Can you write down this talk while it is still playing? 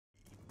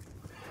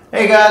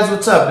Hey guys,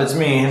 what's up? It's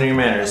me, Henry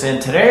Manners,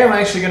 and today I'm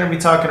actually going to be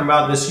talking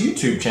about this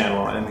YouTube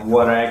channel and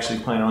what I actually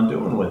plan on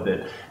doing with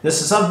it.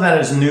 This is something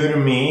that is new to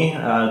me.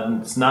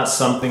 It's not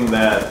something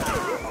that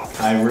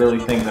I really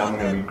think that I'm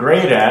going to be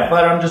great at,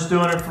 but I'm just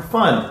doing it for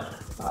fun.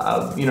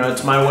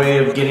 It's my way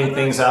of getting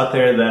things out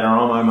there that are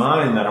on my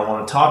mind that I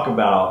want to talk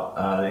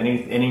about.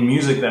 Any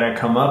music that I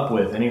come up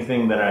with,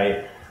 anything that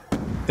I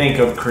think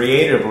of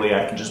creatively,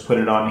 I can just put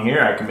it on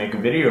here. I can make a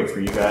video for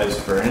you guys,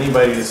 for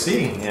anybody to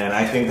see, and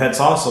I think that's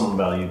awesome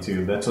about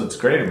YouTube. That's what's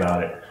great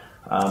about it.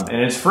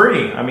 And it's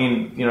free. I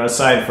mean,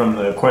 aside from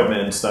the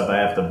equipment and stuff I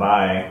have to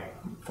buy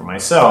for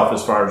myself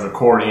as far as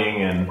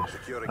recording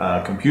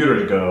and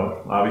computers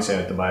go, obviously I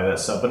have to buy that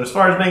stuff. But as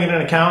far as making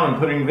an account and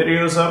putting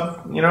videos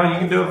up, you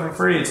can do it for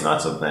free. It's not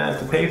something I have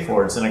to pay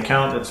for. It's an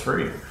account that's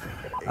free.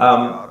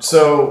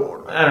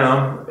 So, I don't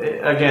know,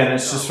 again,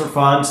 it's just for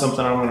fun, something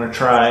I'm going to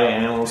try,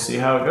 and we'll see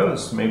how it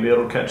goes. Maybe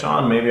it'll catch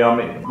on, maybe I'll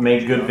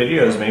make good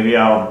videos, maybe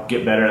I'll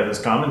get better at this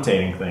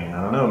commentating thing,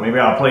 I don't know, maybe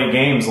I'll play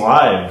games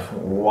live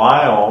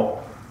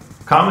while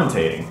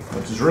commentating,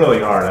 which is really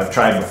hard. I've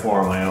tried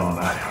before on my own.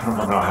 I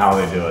don't know how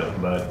they do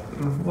it, but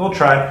we'll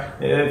try.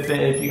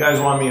 If you guys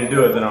want me to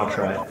do it, then I'll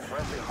try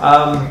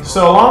it.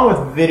 So along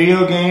with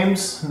video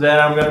games that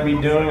I'm going to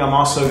be doing, I'm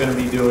also going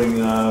to be doing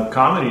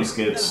comedy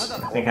skits.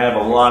 I think I have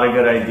a lot of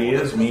good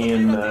ideas, me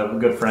and a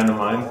good friend of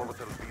mine.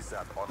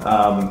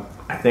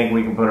 I think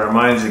we can put our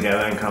minds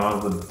together and come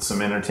up with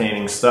some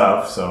entertaining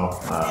stuff, so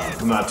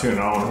I'm not tooting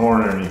our own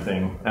horn or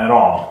anything at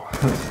all.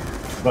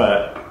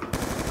 But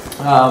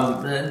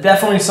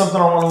definitely something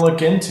I want to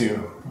look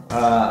into.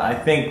 I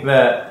think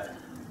that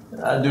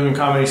doing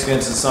comedy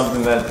skits is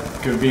something that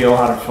could be a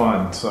lot of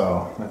fun,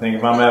 so I think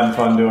if I'm having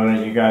fun doing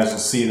it, you guys will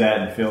see that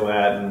and feel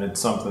that, and it's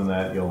something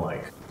that you'll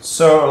like.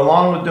 So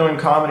along with doing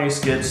comedy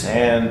skits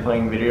and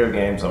playing video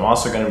games, I'm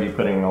also going to be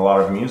putting a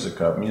lot of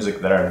music up, music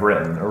that I've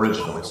written,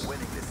 originals.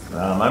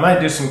 I might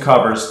do some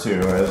covers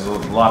too. There's a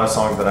lot of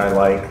songs that I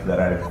like that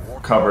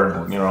I've covered,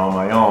 on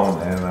my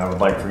own, and I would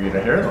like for you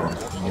to hear them.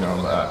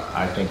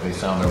 I think they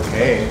sound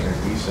okay,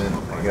 they're decent,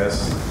 I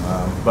guess.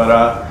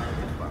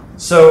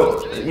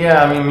 So,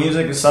 yeah, I mean,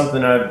 music is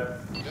something I've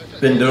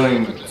been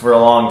doing for a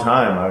long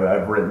time.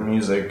 I've written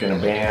music in a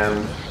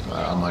band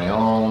on my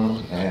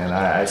own, and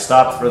I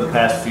stopped for the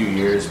past few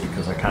years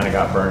because I kind of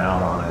got burnt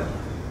out on it.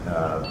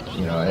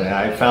 And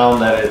I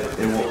found that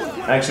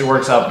it actually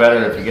works out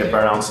better if you get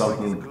burnt on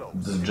something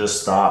to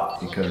just stop,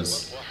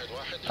 because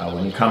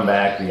when you come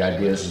back, the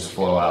ideas just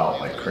flow out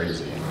like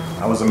crazy.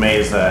 I was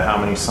amazed at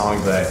how many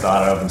songs that I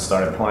thought of and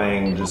started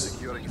playing,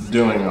 just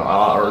doing,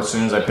 or as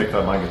soon as I picked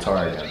up my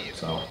guitar again.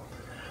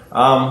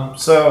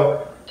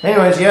 So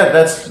anyways, yeah,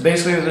 that's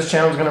basically what this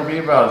channel is going to be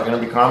about. It's going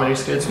to be comedy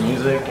skits,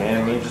 music,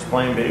 and me just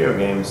playing video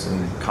games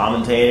and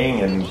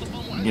commentating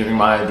and giving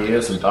my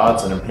ideas and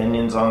thoughts and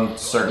opinions on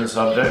certain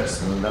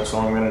subjects, and that's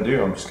what I'm going to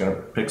do. I'm just going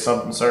to pick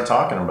something and start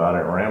talking about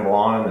it, ramble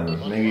on,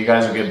 and maybe you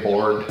guys will get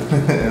bored,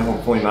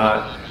 hopefully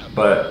not.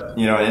 But,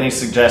 any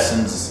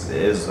suggestions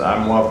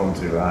I'm welcome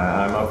to.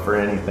 I'm up for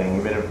anything,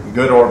 even if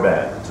good or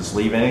bad. Just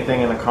leave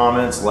anything in the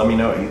comments, let me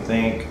know what you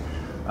think.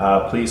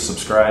 Please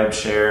subscribe,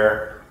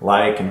 share,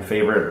 like, and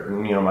favorite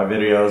my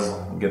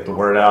videos, get the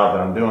word out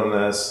that I'm doing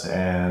this,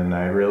 and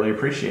I really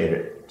appreciate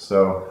it.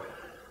 So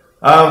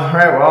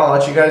alright, well, I'll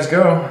let you guys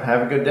go.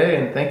 Have a good day,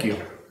 and thank you.